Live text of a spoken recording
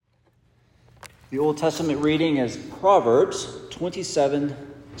The Old Testament reading is Proverbs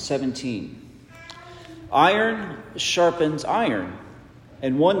 27:17. Iron sharpens iron,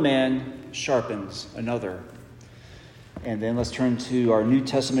 and one man sharpens another. And then let's turn to our New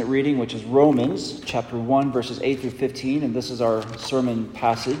Testament reading, which is Romans chapter 1, verses 8 through 15. And this is our sermon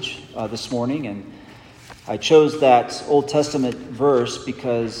passage this morning. And I chose that Old Testament verse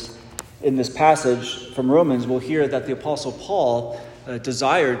because in this passage from Romans, we'll hear that the Apostle Paul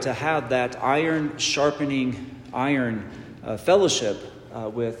desired to have that iron sharpening iron fellowship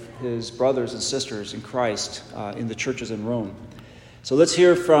with his brothers and sisters in Christ in the churches in Rome. So let's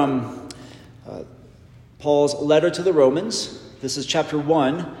hear from Paul's letter to the Romans. This is chapter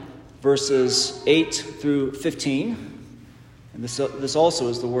 1, verses 8 through 15. And this also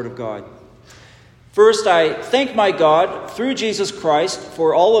is the word of God. First, I thank my God through Jesus Christ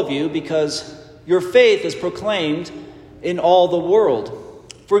for all of you, because your faith is proclaimed in all the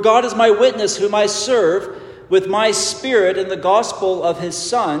world. For God is my witness, whom I serve with my spirit in the gospel of his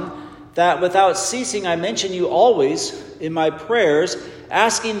Son, that without ceasing I mention you always in my prayers,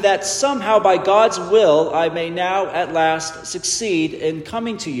 asking that somehow by God's will I may now at last succeed in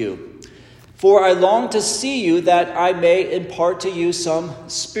coming to you. For I long to see you, that I may impart to you some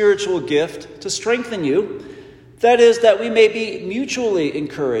spiritual gift to strengthen you, that is, that we may be mutually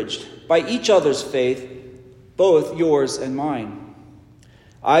encouraged by each other's faith, both yours and mine.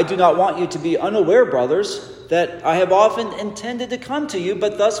 I do not want you to be unaware, brothers, that I have often intended to come to you,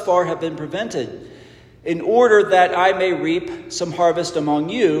 but thus far have been prevented, in order that I may reap some harvest among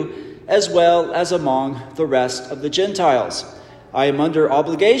you, as well as among the rest of the Gentiles. I am under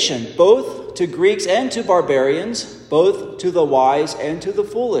obligation, both to Greeks and to barbarians, both to the wise and to the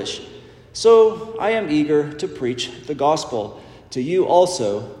foolish. So I am eager to preach the gospel to you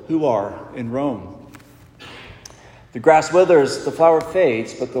also who are in Rome. The grass withers, the flower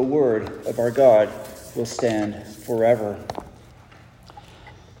fades, but the word of our God will stand forever.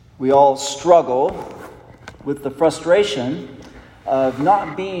 We all struggle with the frustration of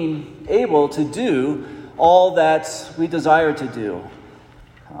not being able to do all that we desire to do.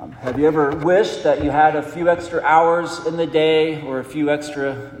 Have you ever wished that you had a few extra hours in the day or a few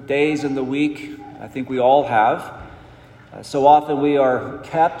extra days in the week? I think we all have. So often we are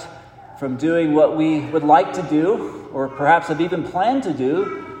kept from doing what we would like to do, or perhaps have even planned to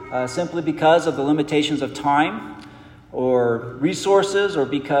do, simply because of the limitations of time or resources, or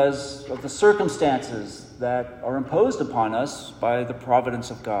because of the circumstances that are imposed upon us by the providence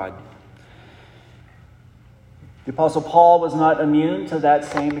of God. The Apostle Paul was not immune to that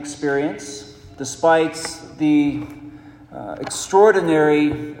same experience. Despite the extraordinary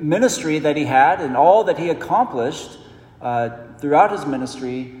ministry that he had and all that he accomplished throughout his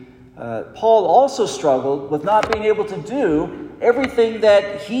ministry, Paul also struggled with not being able to do everything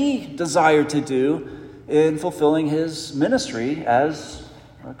that he desired to do in fulfilling his ministry as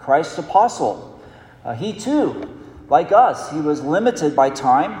Christ's apostle. He too, like us, he was limited by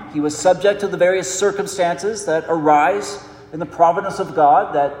time. He was subject to the various circumstances that arise in the providence of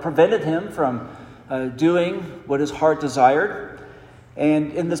God that prevented him from doing what his heart desired.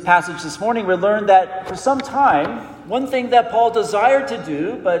 And in this passage this morning, we learned that for some time, one thing that Paul desired to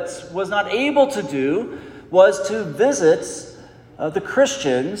do but was not able to do was to visit the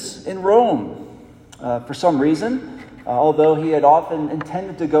Christians in Rome. For some reason, although he had often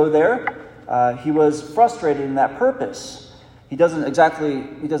intended to go there, he was frustrated in that purpose. He doesn't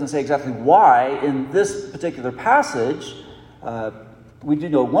say exactly why in this particular passage. We do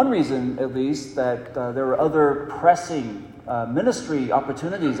know one reason, at least, that there were other pressing ministry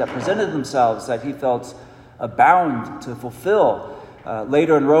opportunities that presented themselves that he felt bound to fulfill.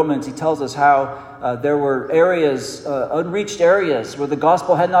 Later in Romans, he tells us how there were areas, unreached areas, where the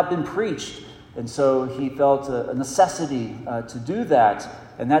gospel had not been preached. And so he felt a necessity to do that,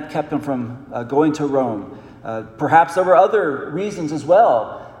 and that kept him from going to Rome. Perhaps there were other reasons as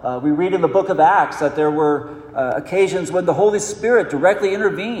well. We read in the book of Acts that there were occasions when the Holy Spirit directly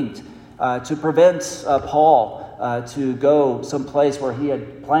intervened to prevent Paul to go someplace where he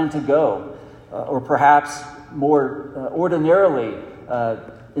had planned to go, or perhaps more ordinarily,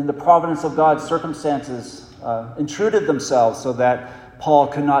 in the providence of God, circumstances intruded themselves so that Paul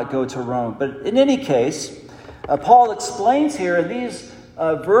could not go to Rome. But in any case, Paul explains here in these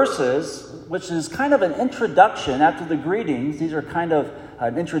verses, which is kind of an introduction after the greetings. These are kind of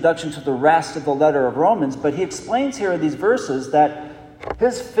an introduction to the rest of the letter of Romans. But he explains here in these verses that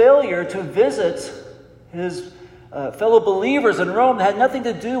his failure to visit his fellow believers in Rome had nothing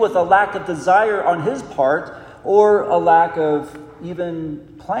to do with a lack of desire on his part or a lack of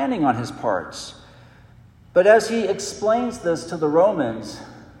even planning on his parts. But as he explains this to the Romans,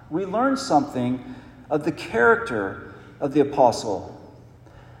 we learn something of the character of the apostle.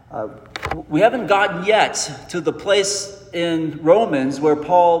 We haven't gotten yet to the place in Romans where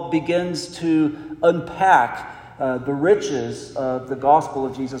Paul begins to unpack the riches of the gospel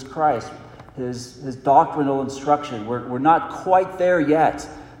of Jesus Christ, his doctrinal instruction. We're not quite there yet.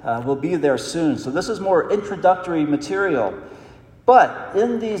 We'll be there soon. So this is more introductory material. But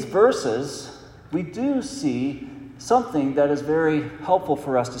in these verses, we do see something that is very helpful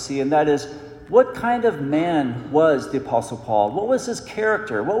for us to see, and that is, what kind of man was the Apostle Paul? What was his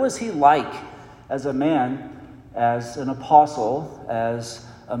character? What was he like as a man, as an apostle, as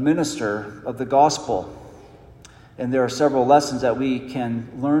a minister of the gospel? And there are several lessons that we can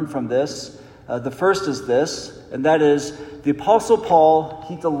learn from this. The first is this, and that is, the Apostle Paul,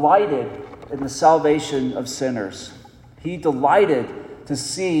 he delighted in the salvation of sinners. He delighted to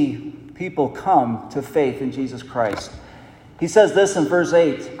see people come to faith in Jesus Christ. He says this in verse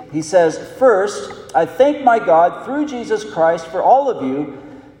 8. He says, "First, I thank my God through Jesus Christ for all of you,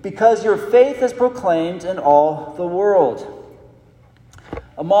 because your faith is proclaimed in all the world."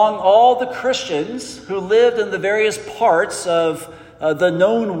 Among all the Christians who lived in the various parts of the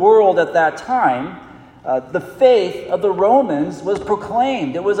known world at that time, the faith of the Romans was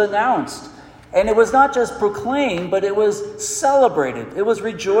proclaimed. It was announced. And it was not just proclaimed, but it was celebrated. It was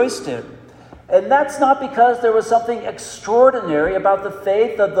rejoiced in. And that's not because there was something extraordinary about the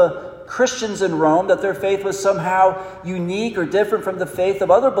faith of the Christians in Rome, that their faith was somehow unique or different from the faith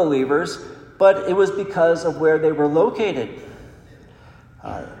of other believers, but it was because of where they were located.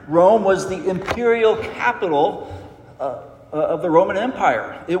 Rome was the imperial capital of the Roman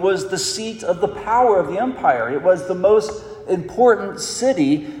Empire. It was the seat of the power of the empire. It was the most important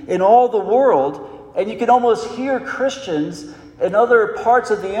city in all the world, and you can almost hear Christians in other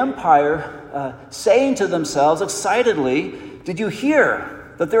parts of the empire saying to themselves excitedly, "Did you hear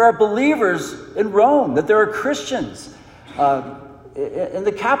that there are believers in Rome, that there are Christians in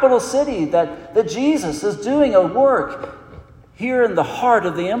the capital city, that Jesus is doing a work here in the heart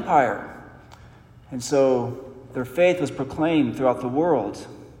of the empire?" And so their faith was proclaimed throughout the world.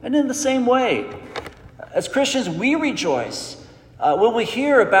 And in the same way, as Christians, we rejoice when we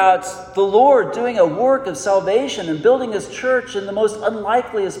hear about the Lord doing a work of salvation and building his church in the most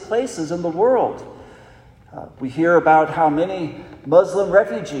unlikeliest places in the world. We hear about how many Muslim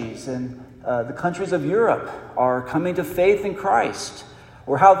refugees in the countries of Europe are coming to faith in Christ,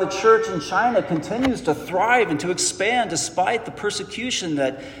 or how the church in China continues to thrive and to expand despite the persecution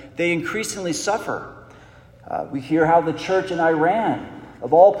that they increasingly suffer. We hear how the church in Iran,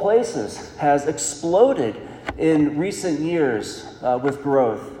 of all places, has exploded in recent years with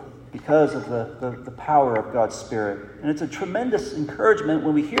growth because of the power of God's Spirit. And it's a tremendous encouragement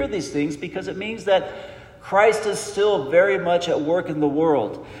when we hear these things, because it means that Christ is still very much at work in the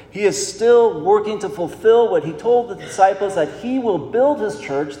world. He is still working to fulfill what he told the disciples, that he will build his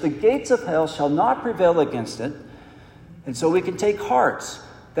church. The gates of hell shall not prevail against it. And so we can take heart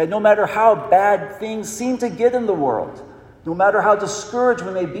that no matter how bad things seem to get in the world, no matter how discouraged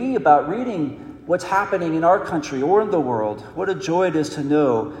we may be about reading what's happening in our country or in the world, what a joy it is to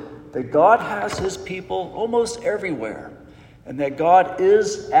know that God has his people almost everywhere, and that God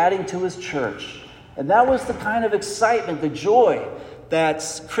is adding to his church. And that was the kind of excitement, the joy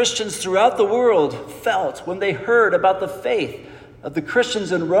that Christians throughout the world felt when they heard about the faith of the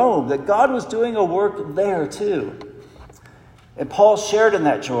Christians in Rome, that God was doing a work there too. And Paul shared in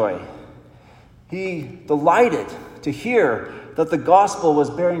that joy. He delighted to hear that the gospel was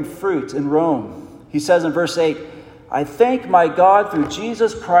bearing fruit in Rome. He says in verse 8, "I thank my God through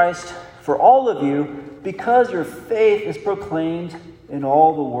Jesus Christ for all of you, because your faith is proclaimed in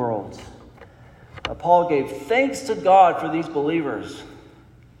all the world." Paul gave thanks to God for these believers.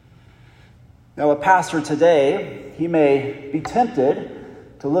 Now, a pastor today, he may be tempted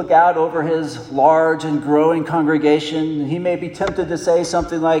to look out over his large and growing congregation. He may be tempted to say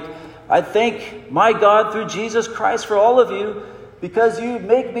something like, "I thank my God through Jesus Christ for all of you, because you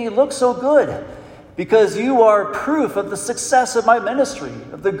make me look so good, because you are proof of the success of my ministry,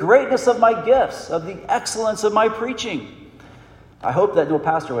 of the greatness of my gifts, of the excellence of my preaching." I hope that no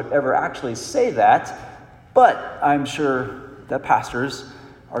pastor would ever actually say that, but I'm sure that pastors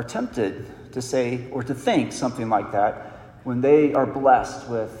are tempted to say or to think something like that when they are blessed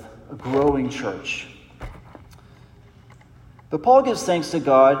with a growing church. But Paul gives thanks to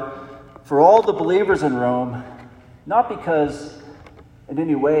God for all the believers in Rome, not because in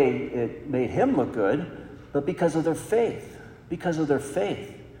any way it made him look good, but because of their faith. Because of their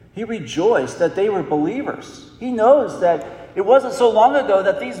faith. He rejoiced that they were believers. He knows that it wasn't so long ago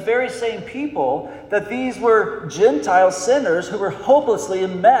that these very same people, that these were Gentile sinners who were hopelessly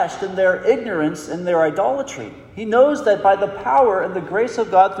enmeshed in their ignorance and their idolatry. He knows that by the power and the grace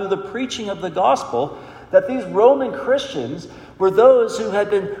of God through the preaching of the gospel, that these Roman Christians were those who had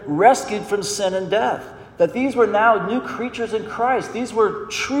been rescued from sin and death. That these were now new creatures in Christ. These were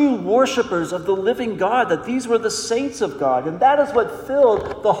true worshipers of the living God. That these were the saints of God. And that is what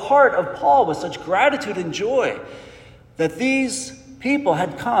filled the heart of Paul with such gratitude and joy. That these people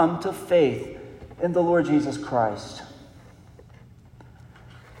had come to faith in the Lord Jesus Christ.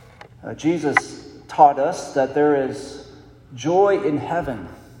 Jesus taught us that there is joy in heaven.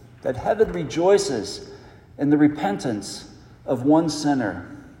 That heaven rejoices in the repentance of one sinner.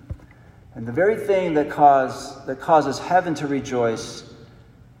 And the very thing that causes heaven to rejoice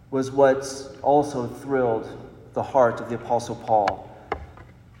was what also thrilled the heart of the Apostle Paul.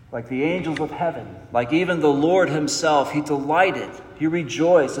 Like the angels of heaven, like even the Lord himself, he delighted, he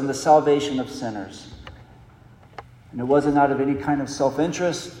rejoiced in the salvation of sinners. And it wasn't out of any kind of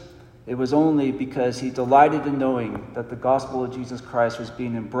self-interest. It was only because he delighted in knowing that the gospel of Jesus Christ was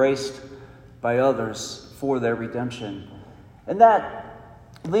being embraced by others for their redemption. And that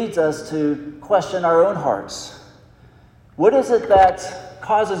leads us to question our own hearts. What is it that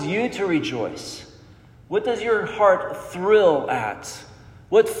causes you to rejoice? What does your heart thrill at?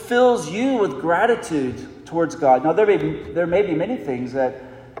 What fills you with gratitude towards God? Now, there may be many things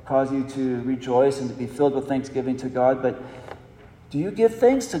that cause you to rejoice and to be filled with thanksgiving to God, but do you give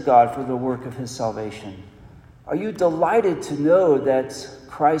thanks to God for the work of his salvation? Are you delighted to know that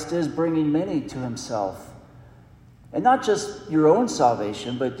Christ is bringing many to himself? And not just your own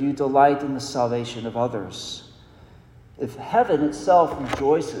salvation, but do you delight in the salvation of others? If heaven itself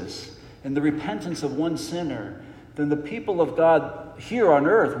rejoices in the repentance of one sinner, then the people of God here on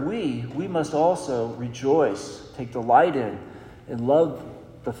earth, we must also rejoice, take delight in, and love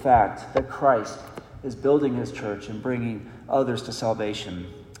the fact that Christ is building his church and bringing others to salvation.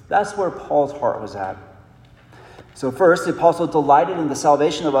 That's where Paul's heart was at. So first, the apostle delighted in the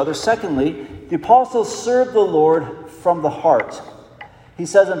salvation of others. Secondly, the apostle served the Lord from the heart. He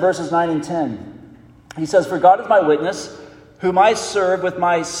says in verses 9 and 10, he says, "For God is my witness, whom I serve with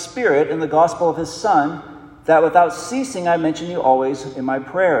my spirit in the gospel of his Son, that without ceasing I mention you always in my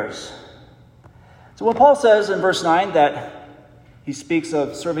prayers." So when Paul says in verse 9 that he speaks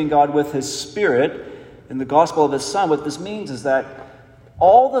of serving God with his spirit in the gospel of his Son, what this means is that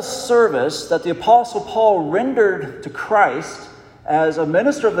all the service that the Apostle Paul rendered to Christ as a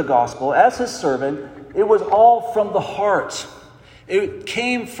minister of the gospel, as his servant, it was all from the heart. It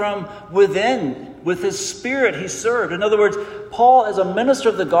came from within. With his spirit he served. In other words, Paul, as a minister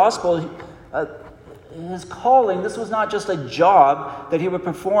of the gospel, his calling, this was not just a job that he would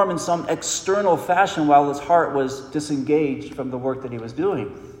perform in some external fashion while his heart was disengaged from the work that he was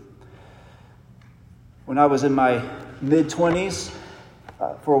doing. When I was in my mid-20s,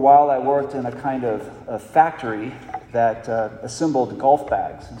 for a while I worked in a kind of a factory that assembled golf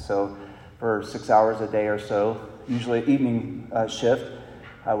bags. And so for 6 hours a day or so, usually evening shift,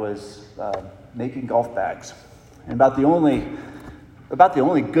 I was making golf bags. And about the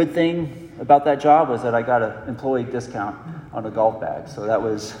only good thing about that job was that I got an employee discount on a golf bag. So that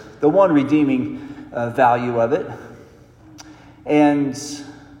was the one redeeming value of it. And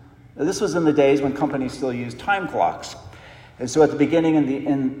this was in the days when companies still used time clocks. And so at the beginning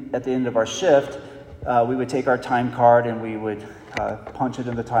and at the end of our shift, we would take our time card and we would punch it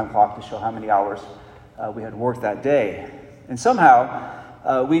in the time clock to show how many hours we had worked that day. And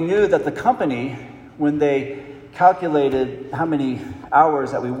somehow we knew that the company, when they calculated how many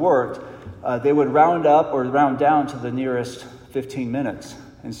hours that we worked, they would round up or round down to the nearest 15 minutes.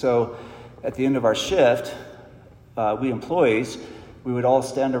 And so at the end of our shift, we employees, we would all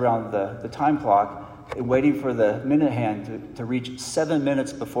stand around the time clock and waiting for the minute hand to reach 7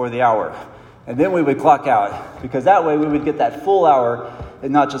 minutes before the hour. And then we would clock out, because that way we would get that full hour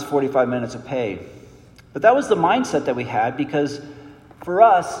and not just 45 minutes of pay. But that was the mindset that we had, because for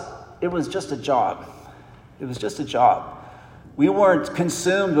us, it was just a job. It was just a job. We weren't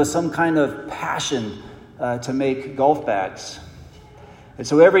consumed with some kind of passion to make golf bags. And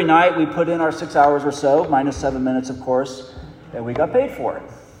so every night we put in our 6 hours or so, minus 7 minutes, of course, and we got paid for it.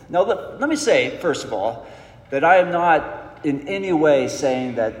 Now, let me say, first of all, that I am not in any way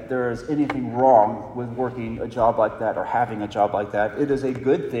saying that there is anything wrong with working a job like that or having a job like that. It is a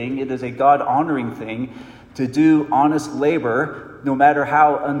good thing. It is a God-honoring thing to do honest labor, no matter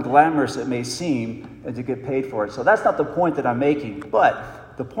how unglamorous it may seem, and to get paid for it. So that's not the point that I'm making.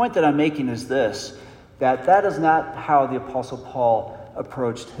 But the point that I'm making is this, that is not how the Apostle Paul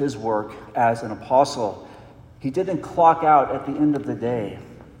approached his work as an apostle. He didn't clock out at the end of the day.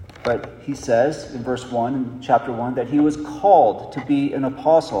 But he says in verse 1, in chapter 1, that he was called to be an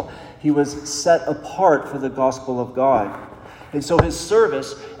apostle. He was set apart for the gospel of God. And so his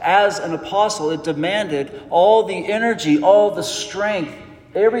service as an apostle, it demanded all the energy, all the strength,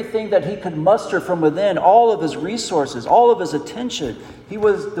 everything that he could muster from within, all of his resources, all of his attention. He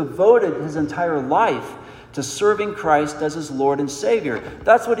was devoted his entire life to serving Christ as his Lord and Savior.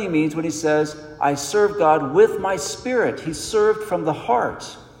 That's what he means when he says, I serve God with my spirit. He served from the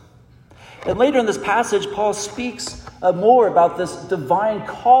heart. And later in this passage, Paul speaks more about this divine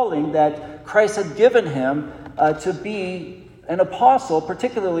calling that Christ had given him to be an apostle,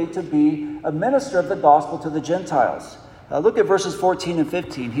 particularly to be a minister of the gospel to the Gentiles. Look at verses 14 and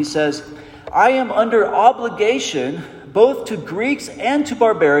 15. He says, I am under obligation both to Greeks and to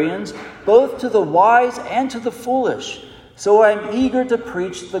barbarians, both to the wise and to the foolish. So I am eager to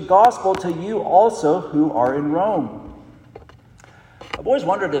preach the gospel to you also who are in Rome. I've always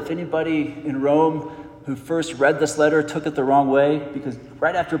wondered if anybody in Rome who first read this letter took it the wrong way, because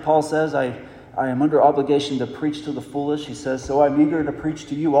right after Paul says, I am under obligation to preach to the foolish, he says, so I'm eager to preach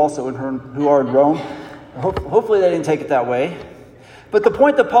to you also who are in Rome. Hopefully they didn't take it that way. But the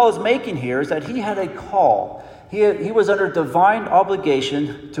point that Paul is making here is that he had a call. He was under divine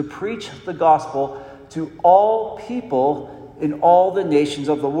obligation to preach the gospel to all people in all the nations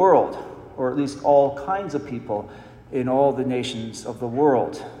of the world, or at least all kinds of people in all the nations of the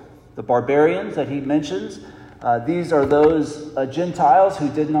world. The barbarians that he mentions, these are those Gentiles who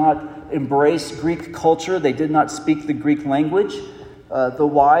did not embrace Greek culture. They did not speak the Greek language. The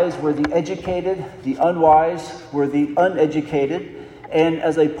wise were the educated. The unwise were the uneducated. And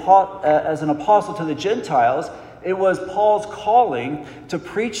as an apostle to the Gentiles, it was Paul's calling to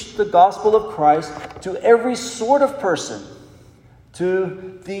preach the gospel of Christ to every sort of person,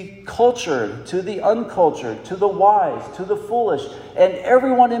 to the cultured, to the uncultured, to the wise, to the foolish, and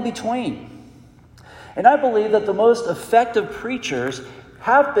everyone in between. And I believe that the most effective preachers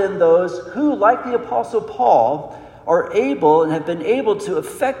have been those who, like the Apostle Paul, are able and have been able to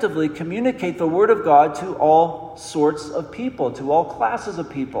effectively communicate the Word of God to all sorts of people, to all classes of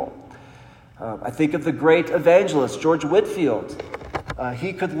people. I think of the great evangelist, George Whitefield.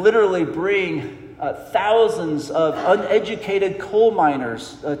 He could literally bring thousands of uneducated coal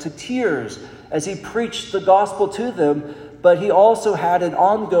miners to tears as he preached the gospel to them, but he also had an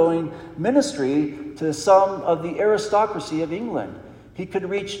ongoing ministry to some of the aristocracy of England. He could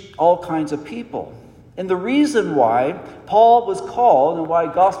reach all kinds of people. And the reason why Paul was called and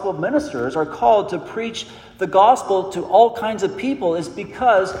why gospel ministers are called to preach the gospel to all kinds of people is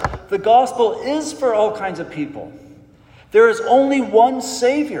because the gospel is for all kinds of people. There is only one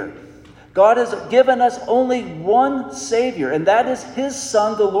Savior. God has given us only one Savior, and that is His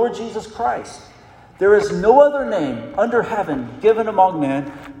Son, the Lord Jesus Christ. There is no other name under heaven given among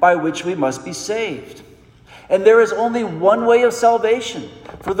men by which we must be saved. And there is only one way of salvation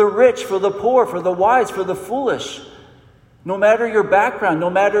for the rich, for the poor, for the wise, for the foolish. No matter your background, no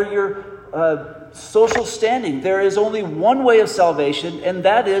matter your social standing, there is only one way of salvation, and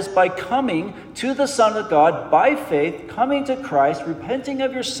that is by coming to the Son of God by faith, coming to Christ, repenting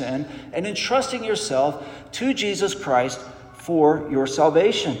of your sin, and entrusting yourself to Jesus Christ for your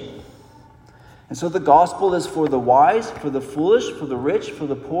salvation. And so the gospel is for the wise, for the foolish, for the rich, for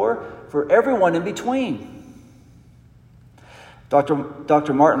the poor, for everyone in between.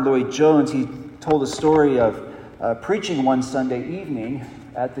 Dr. Martin Lloyd-Jones, he told a story of preaching one Sunday evening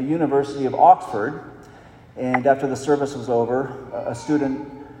at the University of Oxford. And after the service was over, a student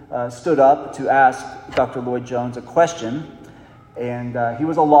stood up to ask Dr. Lloyd-Jones a question. And he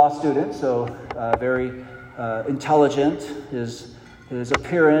was a law student, so very intelligent. His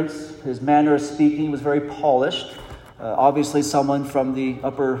appearance, his manner of speaking was very polished. Obviously someone from the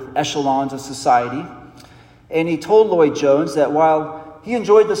upper echelons of society. And he told Lloyd-Jones that while he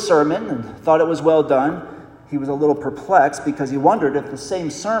enjoyed the sermon and thought it was well done, he was a little perplexed because he wondered if the same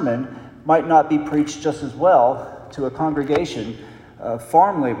sermon might not be preached just as well to a congregation of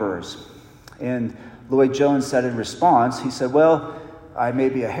farm laborers. And Lloyd-Jones said in response, he said, well, I may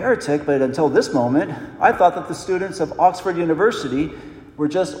be a heretic, but until this moment, I thought that the students of Oxford University were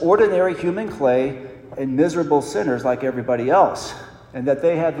just ordinary human clay and miserable sinners like everybody else, and that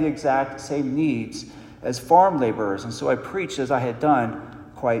they had the exact same needs as farm laborers. And so I preached as I had done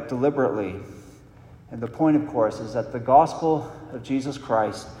quite deliberately. And the point, of course, is that the gospel of Jesus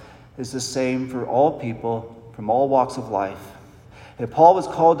Christ is the same for all people from all walks of life. And Paul was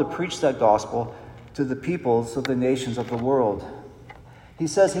called to preach that gospel to the peoples of the nations of the world. He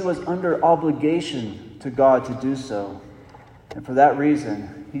says he was under obligation to God to do so. And for that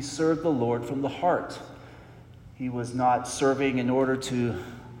reason, he served the Lord from the heart. He was not serving in order to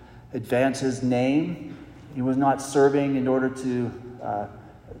advance his name. He was not serving in order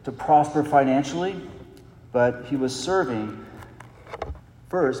to prosper financially, but he was serving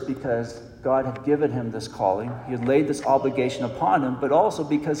first because God had given him this calling. He had laid this obligation upon him, but also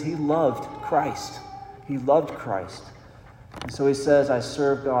because he loved Christ. He loved Christ. And so he says, I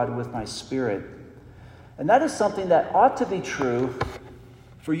serve God with my spirit. And that is something that ought to be true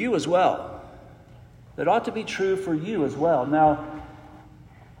for you as well. That ought to be true for you as well. Now,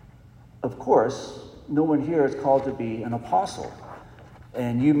 of course, no one here is called to be an apostle.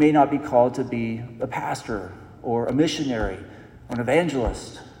 And you may not be called to be a pastor or a missionary or an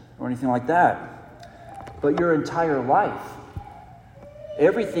evangelist or anything like that. But your entire life,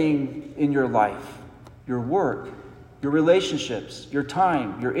 everything in your life, your work, your relationships, your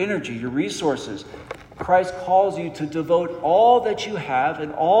time, your energy, your resources, Christ calls you to devote all that you have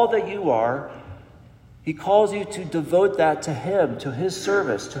and all that you are. He calls you to devote that to him, to his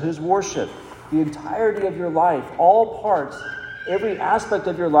service, to his worship. The entirety of your life, all parts, every aspect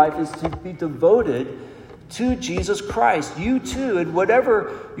of your life is to be devoted to Jesus Christ. You too, in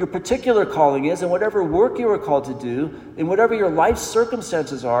whatever your particular calling is, and whatever work you are called to do, in whatever your life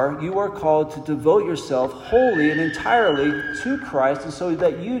circumstances are, you are called to devote yourself wholly and entirely to Christ, and so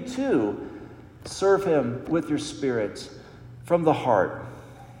that you too serve him with your spirit from the heart.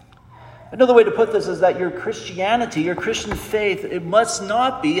 Another way to put this is that your Christianity, your Christian faith,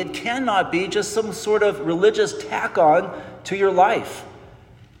 it cannot be just some sort of religious tack-on to your life.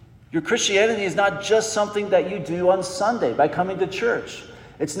 Your Christianity is not just something that you do on Sunday by coming to church.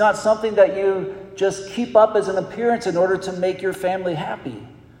 It's not something that you just keep up as an appearance in order to make your family happy.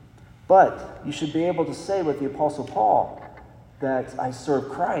 But you should be able to say with the Apostle Paul that I serve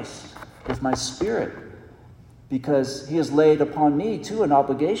Christ with my spirit because he has laid upon me too an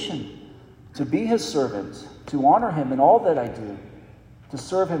obligation to be his servant, to honor him in all that I do, to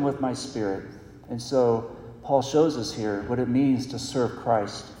serve him with my spirit. And so Paul shows us here what it means to serve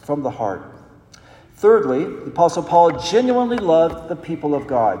Christ from the heart. Thirdly, the Apostle Paul genuinely loved the people of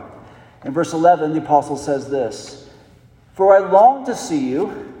God. In verse 11, the Apostle says this, "For I long to see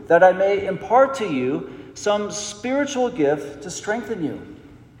you, that I may impart to you some spiritual gift to strengthen you."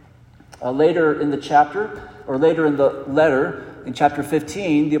 Later in the chapter, or later in the letter, in chapter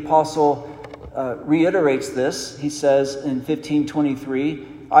 15, the Apostle reiterates this. He says in 15:23,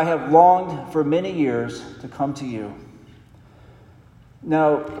 "I have longed for many years to come to you."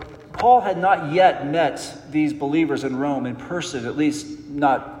 Now, Paul had not yet met these believers in Rome in person, at least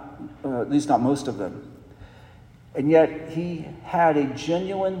not most of them. And yet he had a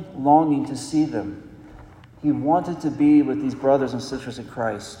genuine longing to see them. He wanted to be with these brothers and sisters in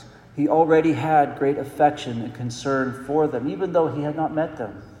Christ. He already had great affection and concern for them, even though he had not met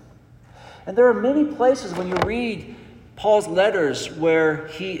them. And there are many places when you read Paul's letters where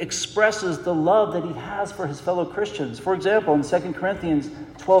he expresses the love that he has for his fellow Christians. For example, in 2 Corinthians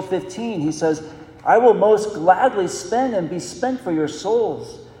 12:15, he says, "I will most gladly spend and be spent for your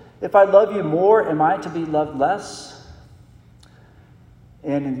souls. If I love you more, am I to be loved less?"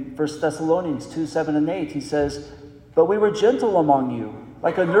 And in 1 Thessalonians 2:7 and 8, he says, "But we were gentle among you,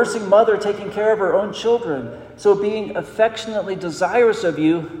 like a nursing mother taking care of her own children. So being affectionately desirous of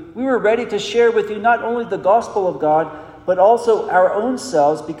you, we were ready to share with you not only the gospel of God, but also our own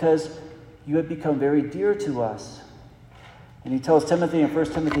selves, because you have become very dear to us." And he tells Timothy in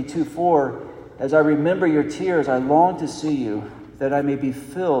 1 Timothy 2:4, "As I remember your tears, I long to see you, that I may be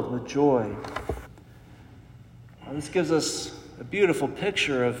filled with joy." Well, this gives us a beautiful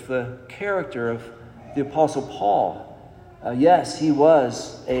picture of the character of the Apostle Paul. Yes, he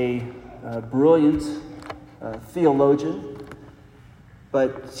was a brilliant theologian,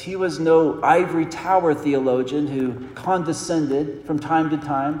 but he was no ivory tower theologian who condescended from time to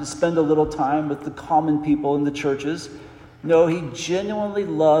time to spend a little time with the common people in the churches. No, he genuinely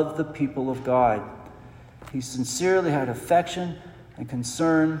loved the people of God. He sincerely had affection and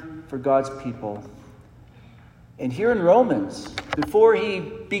concern for God's people. And here in Romans, before he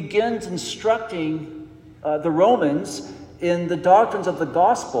begins instructing the Romans in the doctrines of the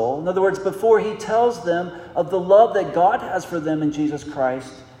gospel, in other words, before he tells them of the love that God has for them in Jesus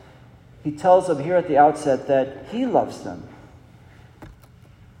Christ, he tells them here at the outset that he loves them,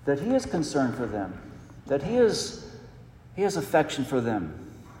 that he is concerned for them, that he has affection for them.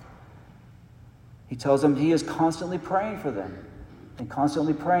 He tells them he is constantly praying for them and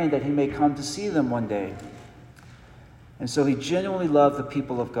constantly praying that he may come to see them one day. And so he genuinely loved the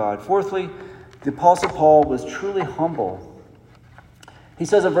people of God. Fourthly, the Apostle Paul was truly humble. He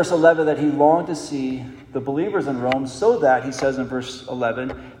says in verse 11 that he longed to see the believers in Rome so that, he says in verse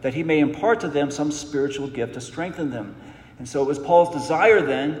 11, that he may impart to them some spiritual gift to strengthen them. And so it was Paul's desire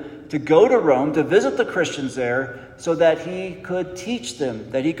then to go to Rome, to visit the Christians there, so that he could teach them,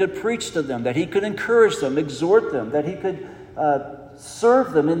 that he could preach to them, that he could encourage them, exhort them, that he could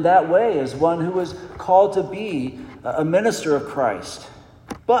serve them in that way as one who was called to be a minister of Christ.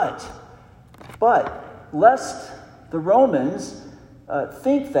 But, lest the Romans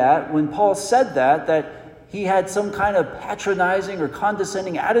think that when Paul said that he had some kind of patronizing or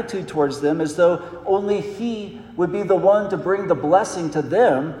condescending attitude towards them, as though only he would be the one to bring the blessing to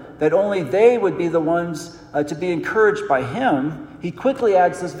them, that only they would be the ones to be encouraged by him. He quickly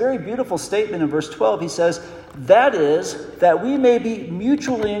adds this very beautiful statement in verse 12. He says, "That is, that we may be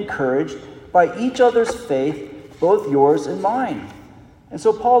mutually encouraged by each other's faith, both yours and mine." And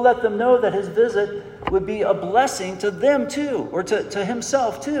so Paul let them know that his visit would be a blessing to them too, or to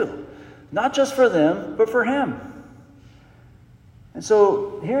himself too. Not just for them, but for him. And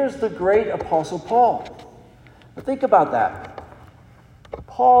so here's the great Apostle Paul. Now think about that.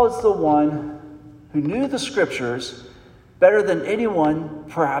 Paul is the one who knew the Scriptures better than anyone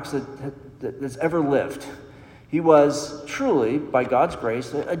perhaps that's ever lived. He was truly, by God's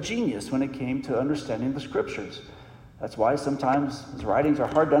grace, a genius when it came to understanding the Scriptures. That's why sometimes his writings are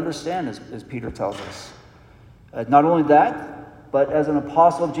hard to understand, as Peter tells us. Not only that, but as an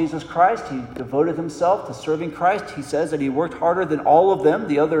apostle of Jesus Christ, he devoted himself to serving Christ. He says that he worked harder than all of them,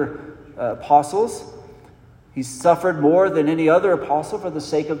 the other apostles. He suffered more than any other apostle for the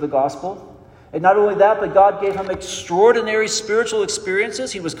sake of the gospel. And not only that, but God gave him extraordinary spiritual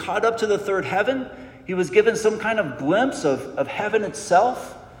experiences. He was caught up to the third heaven. He was given some kind of glimpse of heaven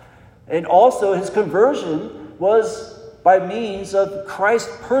itself. And also his conversion was by means of Christ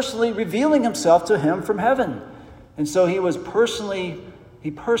personally revealing himself to him from heaven. And so he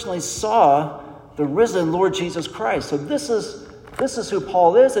personally saw the risen Lord Jesus Christ. So this is who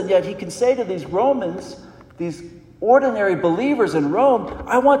Paul is, and yet he can say to these Romans, these ordinary believers in Rome,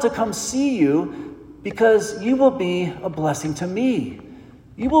 "I want to come see you because you will be a blessing to me.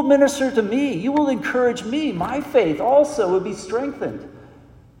 You will minister to me. You will encourage me. My faith also will be strengthened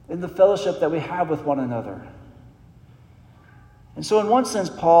in the fellowship that we have with one another." And so in one sense,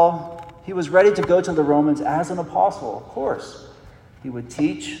 Paul, he was ready to go to the Romans as an apostle, of course. He would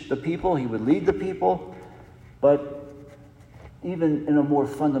teach the people, he would lead the people, but even in a more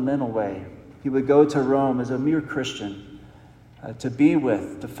fundamental way, he would go to Rome as a mere Christian, to be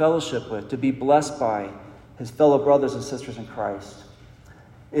with, to fellowship with, to be blessed by his fellow brothers and sisters in Christ.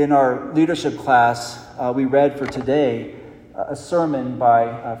 In our leadership class, we read for today a sermon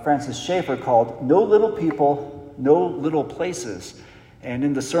by Francis Schaeffer called "No Little People, No Little Places." And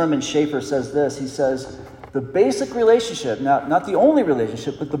in the sermon, Schaeffer says this. He says, the basic relationship, not the only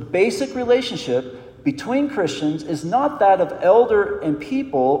relationship, but the basic relationship between Christians is not that of elder and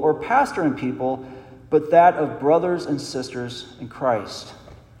people or pastor and people, but that of brothers and sisters in Christ.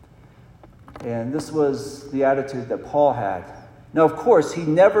 And this was the attitude that Paul had. Now, of course, he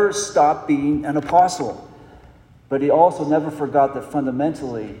never stopped being an apostle, but he also never forgot that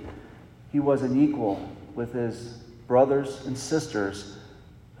fundamentally he was an equal with his brothers and sisters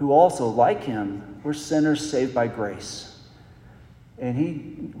who also, like him, were sinners saved by grace. And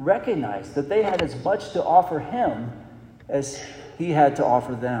he recognized that they had as much to offer him as he had to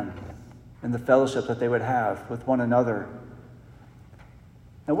offer them in the fellowship that they would have with one another.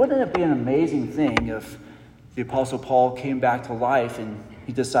 Now, wouldn't it be an amazing thing if the Apostle Paul came back to life and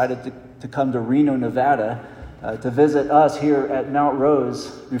he decided to come to Reno, Nevada, to visit us here at Mount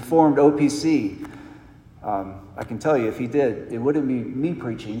Rose Reformed OPC? I can tell you, if he did, it wouldn't be me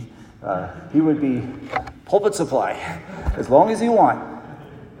preaching. He would be pulpit supply, as long as you want.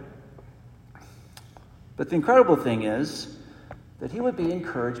 But the incredible thing is that he would be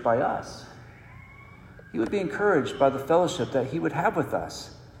encouraged by us. He would be encouraged by the fellowship that he would have with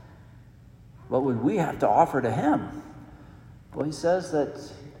us. What would we have to offer to him? Well, he says that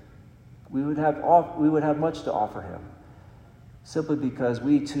we would have much to offer him, simply because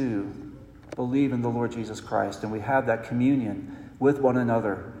we too believe in the Lord Jesus Christ, and we have that communion with one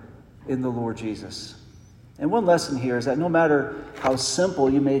another in the Lord Jesus. And one lesson here is that no matter how simple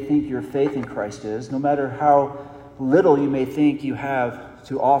you may think your faith in Christ is, no matter how little you may think you have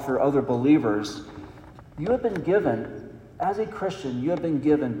to offer other believers, you have been given, as a Christian, you have been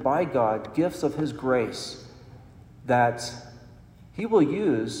given by God gifts of his grace that he will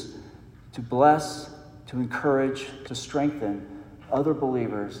use to bless, to encourage, to strengthen other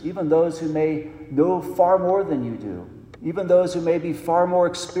believers, even those who may know far more than you do, even those who may be far more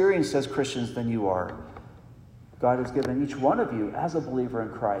experienced as Christians than you are. God has given each one of you, as a believer in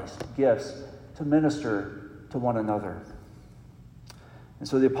Christ, gifts to minister to one another. And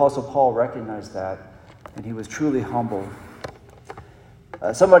so the Apostle Paul recognized that, and he was truly humble.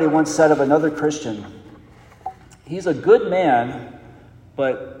 Somebody once said of another Christian, he's a good man,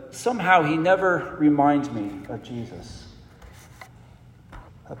 but somehow he never reminds me of Jesus.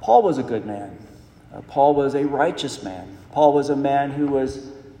 Paul was a good man. Paul was a righteous man. Paul was a man who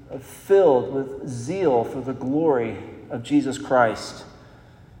was filled with zeal for the glory of Jesus Christ.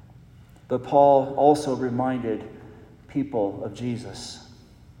 But Paul also reminded people of Jesus.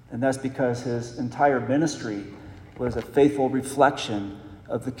 And that's because his entire ministry was a faithful reflection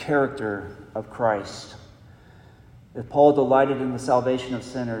of the character of Christ. If Paul delighted in the salvation of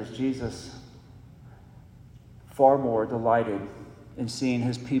sinners, Jesus far more delighted in seeing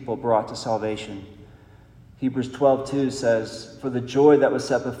his people brought to salvation. Hebrews 12:2 says, "For the joy that was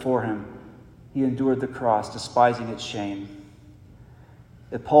set before him, he endured the cross, despising its shame."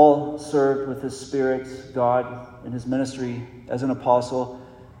 If Paul served with his Spirit, God, in his ministry as an apostle,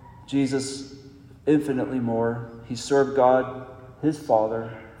 Jesus infinitely more. He served God, his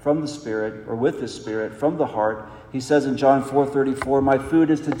Father, from the Spirit, or with his Spirit, from the heart. He says in John 4:34, "My food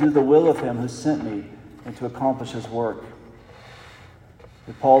is to do the will of him who sent me and to accomplish his work."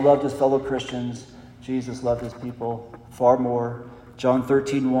 If Paul loved his fellow Christians, Jesus loved his people far more. John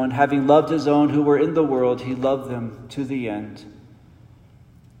 13:1, "Having loved his own who were in the world, he loved them to the end."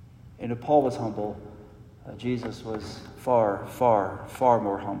 And if Paul was humble, Jesus was far, far, far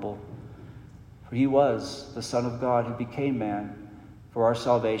more humble. For he was the Son of God who became man for our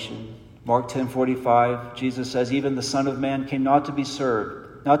salvation. Mark 10:45, Jesus says, "Even the Son of Man came not to be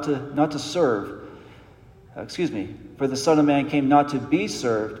served, not to serve. For the Son of Man came not to be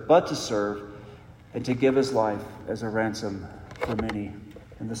served, but to serve, and to give his life as a ransom for many."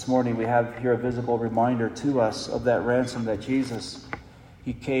 And this morning we have here a visible reminder to us of that ransom that Jesus,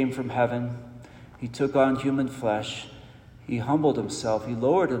 he came from heaven, he took on human flesh, he humbled himself, he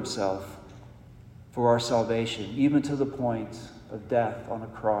lowered himself for our salvation, even to the point of death on a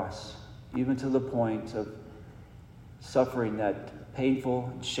cross, even to the point of suffering that painful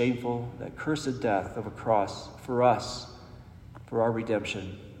and shameful, that cursed death of a cross for us, for our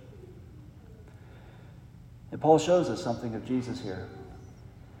redemption. And Paul shows us something of Jesus here.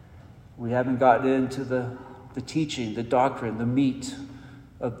 We haven't gotten into the teaching, the doctrine, the meat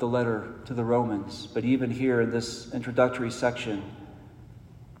of the letter to the Romans. But even here in this introductory section,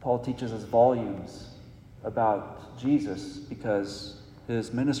 Paul teaches us volumes about Jesus because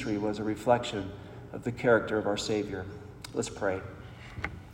his ministry was a reflection of the character of our Savior. Let's pray.